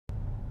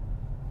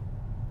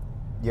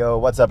Yo,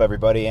 what's up,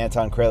 everybody?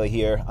 Anton Craley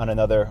here on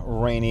another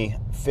rainy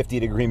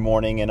 50-degree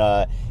morning in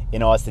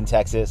Austin,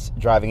 Texas,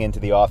 driving into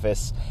the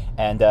office.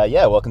 And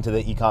welcome to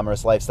the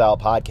eCommerce Lifestyle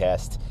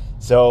Podcast.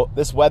 So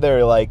this weather,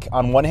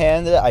 on one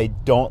hand, I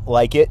don't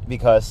like it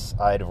because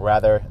I'd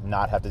rather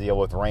not have to deal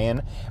with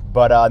rain.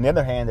 But on the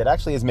other hand, it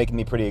actually is making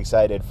me pretty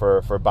excited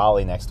for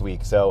Bali next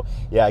week. So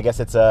yeah, I guess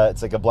it's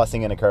like a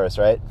blessing and a curse,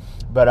 right?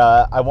 But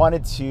I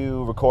wanted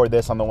to record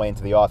this on the way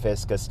into the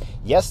office because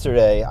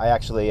yesterday I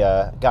actually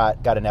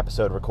got an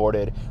episode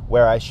recorded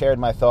where I shared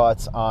my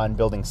thoughts on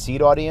building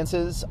seed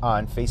audiences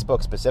on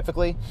Facebook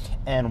specifically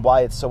and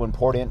why it's so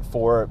important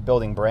for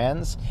building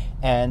brands.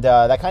 And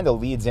that kind of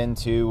leads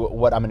into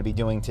what I'm going to be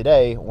doing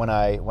today when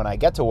I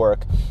get to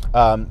work.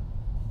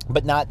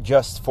 But not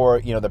just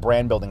for, the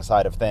brand building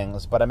side of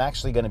things, but I'm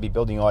actually going to be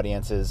building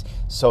audiences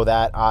so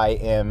that I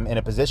am in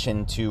a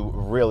position to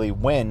really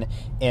win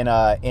in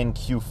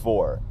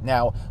Q4.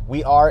 Now,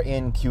 we are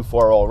in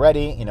Q4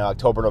 already,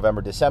 October,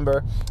 November,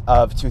 December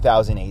of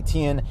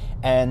 2018.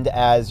 And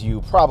as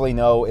you probably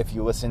know, if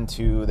you listen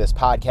to this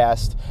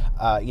podcast,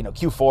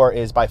 Q4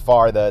 is by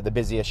far the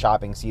busiest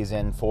shopping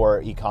season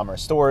for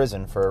e-commerce stores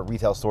and for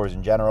retail stores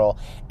in general.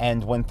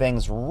 And when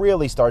things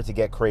really start to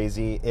get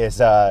crazy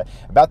is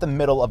about the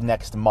middle of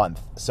next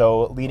month.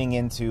 So leading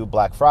into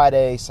Black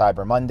Friday,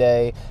 Cyber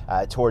Monday,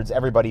 towards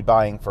everybody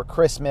buying for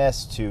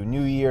Christmas to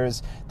New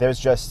Year's, there's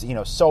just,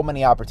 so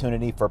many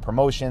opportunity for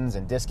promotions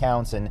and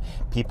discounts, and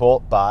people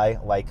buy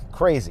like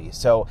crazy.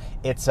 So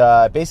it's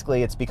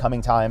basically it's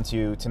becoming time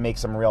to make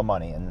some real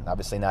money, and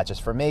obviously not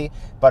just for me,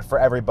 but for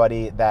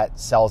everybody that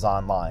sells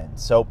online.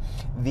 So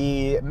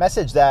the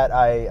message that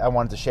I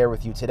wanted to share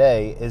with you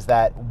today is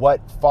that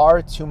what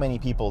far too many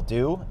people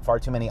do, far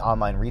too many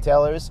online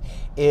retailers,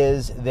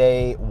 is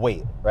they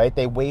wait, right?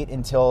 They wait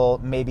until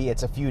maybe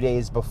it's a few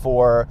days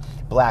before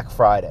Black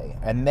Friday,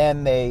 and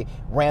then they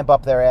ramp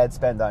up their ad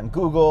spend on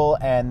Google,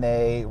 and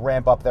they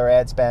ramp up their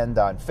ad spend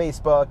on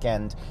Facebook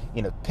and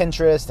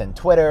Pinterest and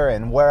Twitter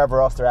and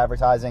wherever else they're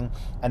advertising,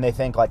 and they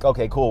think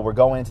okay, cool, we're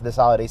going into this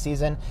holiday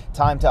season,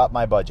 time to up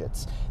my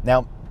budgets.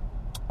 Now,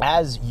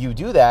 as you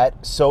do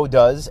that, so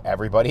does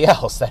everybody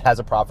else that has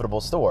a profitable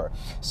store.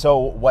 So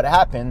what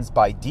happens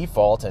by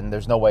default, and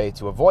there's no way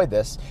to avoid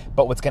this,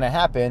 but what's going to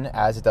happen,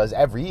 as it does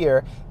every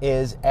year,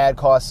 is ad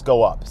costs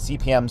go up.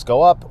 CPMs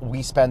go up.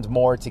 We spend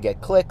more to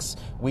get clicks.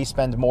 We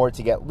spend more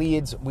to get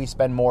leads. We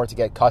spend more to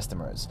get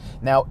customers.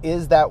 Now,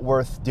 is that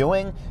worth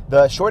doing?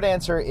 The short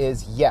answer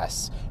is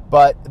yes.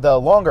 But the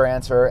longer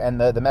answer,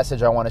 and the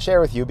message I want to share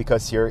with you,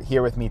 because you're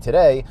here with me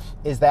today,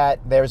 is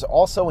that there's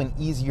also an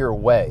easier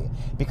way.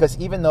 Because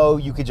even though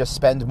you could just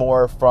spend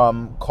more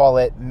from, call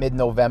it,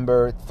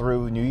 mid-November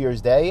through New Year's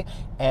Day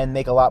and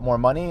make a lot more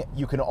money,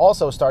 you can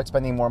also start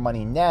spending more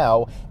money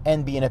now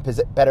and be in a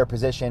better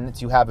position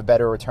to have a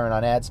better return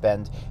on ad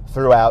spend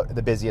throughout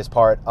the busiest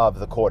part of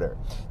the quarter.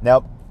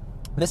 Now,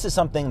 this is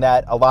something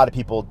that a lot of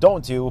people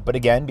don't do, but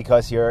again,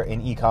 because you're an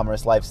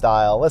e-commerce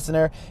lifestyle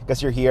listener,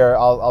 because you're here,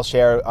 I'll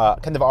share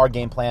kind of our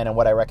game plan and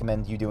what I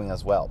recommend you doing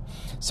as well.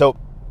 So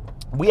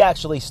we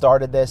actually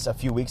started this a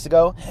few weeks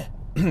ago.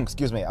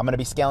 Excuse me. I'm going to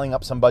be scaling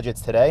up some budgets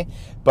today,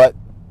 but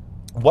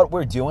what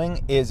we're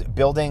doing is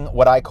building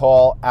what I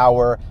call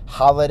our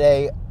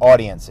holiday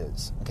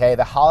audiences. Okay,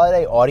 the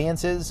holiday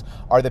audiences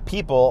are the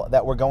people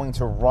that we're going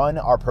to run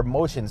our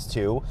promotions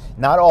to,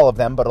 not all of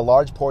them, but a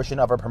large portion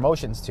of our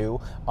promotions to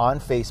on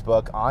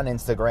Facebook, on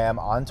Instagram,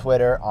 on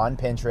Twitter, on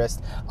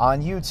Pinterest,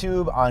 on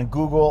YouTube, on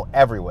Google,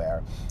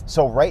 everywhere.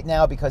 So right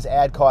now, because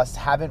ad costs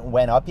haven't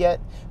went up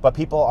yet, but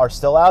people are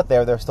still out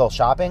there, they're still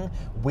shopping,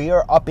 we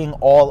are upping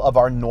all of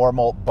our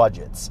normal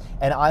budgets.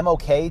 And I'm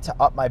okay to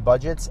up my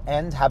budgets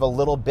and have a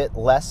little bit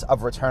less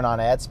of return on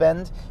ad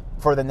spend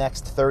for the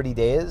next 30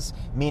 days,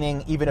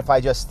 meaning even if I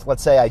just,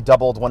 let's say I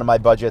doubled one of my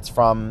budgets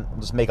from,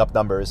 just make up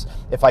numbers,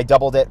 if I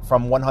doubled it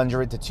from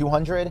 100 to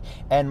 200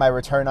 and my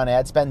return on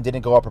ad spend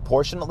didn't go up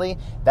proportionately,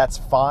 that's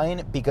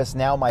fine, because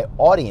now my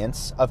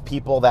audience of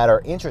people that are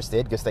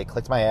interested, because they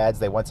clicked my ads,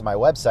 they went to my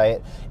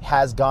website,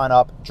 has gone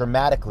up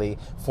dramatically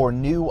for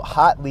new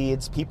hot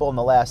leads, people in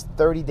the last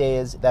 30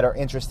 days that are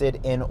interested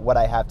in what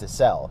I have to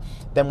sell.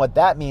 Then what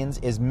that means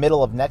is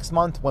middle of next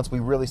month, once we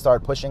really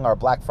start pushing our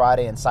Black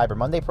Friday and Cyber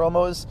Monday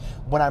promos,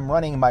 when I'm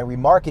running my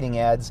remarketing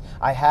ads,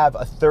 I have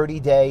a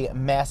 30-day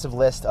massive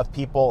list of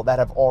people that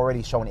have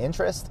already shown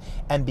interest.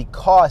 And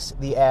because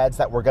the ads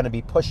that we're going to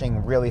be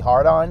pushing really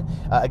hard on,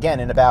 again,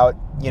 in about,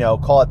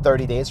 call it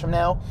 30 days from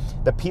now,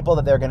 the people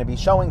that they're going to be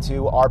showing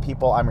to are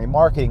people I'm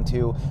remarketing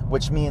to,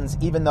 which means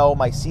even though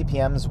my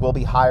CPMs will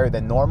be higher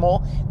than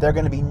normal, they're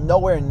going to be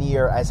nowhere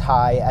near as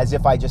high as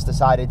if I just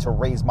decided to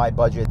raise my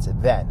budgets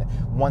then,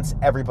 once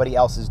everybody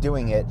else is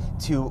doing it,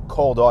 to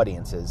cold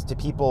audiences, to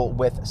people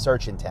with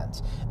search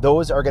intent.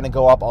 those are going to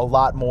go up a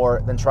lot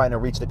more than trying to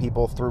reach the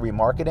people through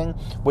remarketing,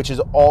 which is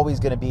always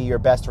going to be your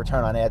best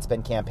return on ad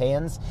spend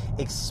campaigns,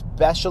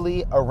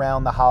 especially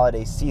around the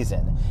holiday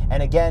season.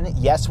 And again,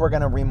 yes, we're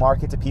going to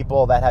remarket to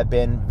people that have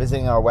been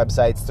visiting our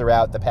websites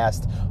throughout the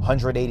past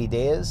 180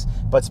 days,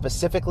 but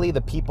specifically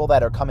the people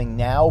that are coming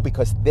now,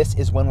 because this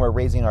is when we're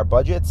raising our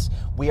budgets,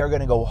 we are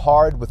going to go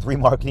hard with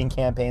remarketing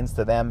campaigns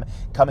to them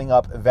coming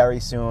up very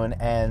soon.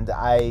 And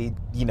I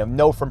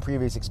know from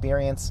previous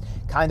experience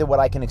kind of what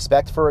I can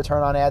expect for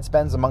return on ad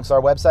spends amongst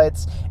our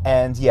websites.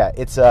 And yeah,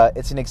 it's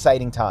an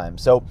exciting time.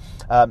 So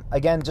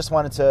again, just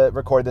wanted to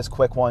record this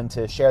quick one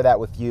to share that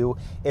with you.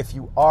 If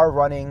you are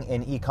running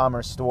an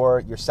e-commerce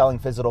store, you're selling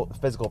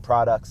physical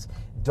products,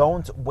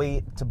 don't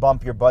wait to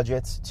bump your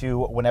budgets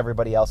to when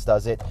everybody else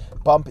does it.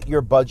 Bump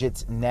your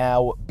budgets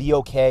now. Be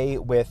okay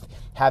with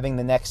having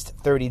the next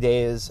 30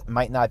 days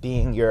may not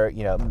be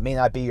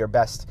your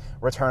best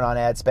return on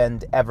ad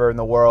spend ever in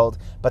the world,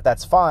 but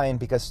that's fine,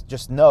 because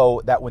just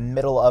know that when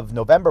middle of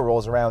November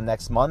rolls around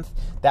next month,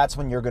 that's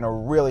when you're going to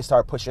really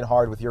start pushing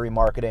hard with your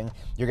remarketing.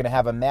 You're going to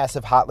have a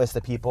massive hot list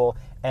of people,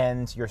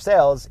 and your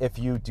sales, if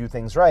you do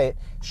things right,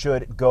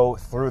 should go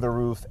through the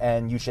roof,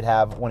 and you should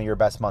have one of your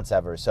best months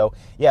ever. So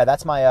yeah,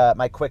 that's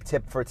my quick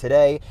tip for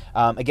today.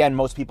 Again,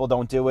 most people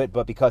don't do it,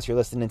 but because you're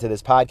listening to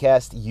this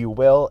podcast, you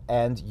will,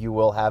 and you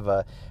will have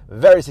a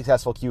very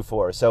successful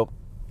Q4. So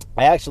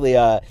I actually,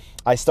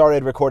 I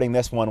started recording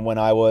this one when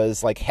I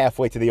was like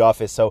halfway to the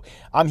office, so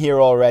I'm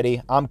here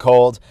already. I'm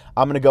cold.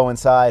 I'm going to go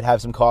inside,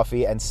 have some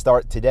coffee, and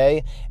start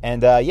today.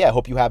 And yeah,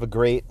 hope you have a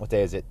great, what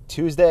day is it?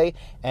 Tuesday.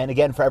 And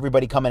again, for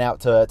everybody coming out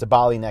to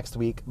Bali next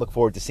week, look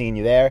forward to seeing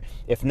you there.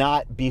 If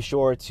not, be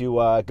sure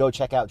to go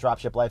check out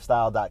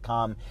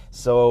dropshiplifestyle.com,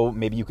 so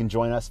maybe you can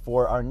join us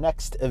for our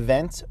next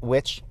event,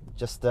 which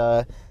just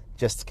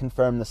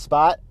confirm the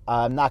spot.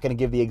 I'm not going to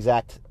give the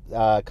exact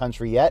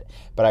country yet,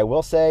 but I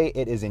will say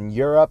it is in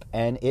Europe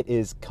and it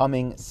is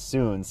coming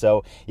soon.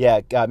 So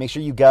yeah, make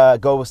sure you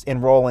go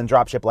enroll in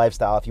Dropship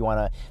Lifestyle if you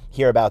want to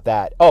hear about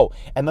that. Oh,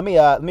 and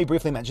let me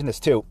briefly mention this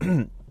too.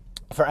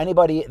 For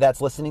anybody that's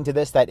listening to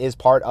this that is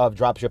part of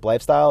Dropship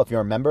Lifestyle, if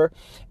you're a member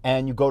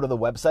and you go to the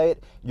website,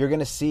 you're going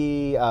to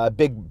see a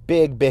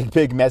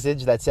big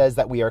message that says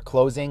that we are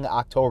closing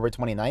October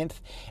 29th.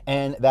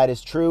 And that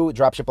is true.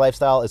 Dropship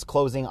Lifestyle is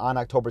closing on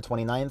October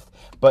 29th,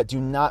 but do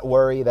not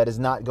worry. That is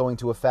not going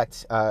to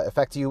affect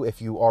you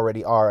if you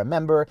already are a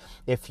member.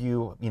 If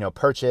you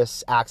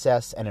purchase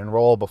access and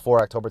enroll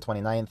before October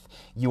 29th,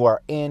 you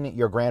are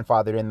you're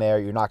grandfathered in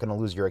there. You're not going to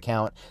lose your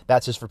account.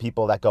 That's just for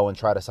people that go and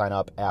try to sign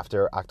up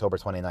after October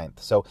 29th.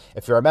 So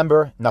if you're a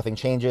member, nothing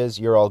changes.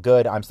 You're all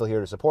good. I'm still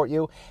here to support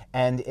you.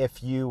 And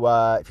if you're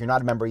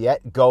not a member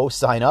yet, go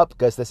sign up,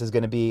 because this is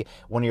going to be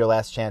one of your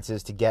last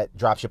chances to get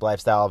Dropship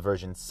Lifestyle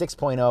version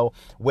 6.0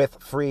 with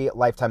free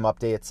lifetime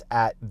updates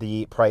at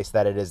the price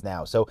that it is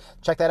now. So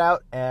check that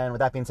out. And with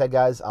that being said,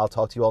 guys, I'll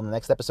talk to you all in the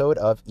next episode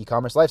of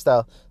eCommerce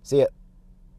Lifestyle. See ya.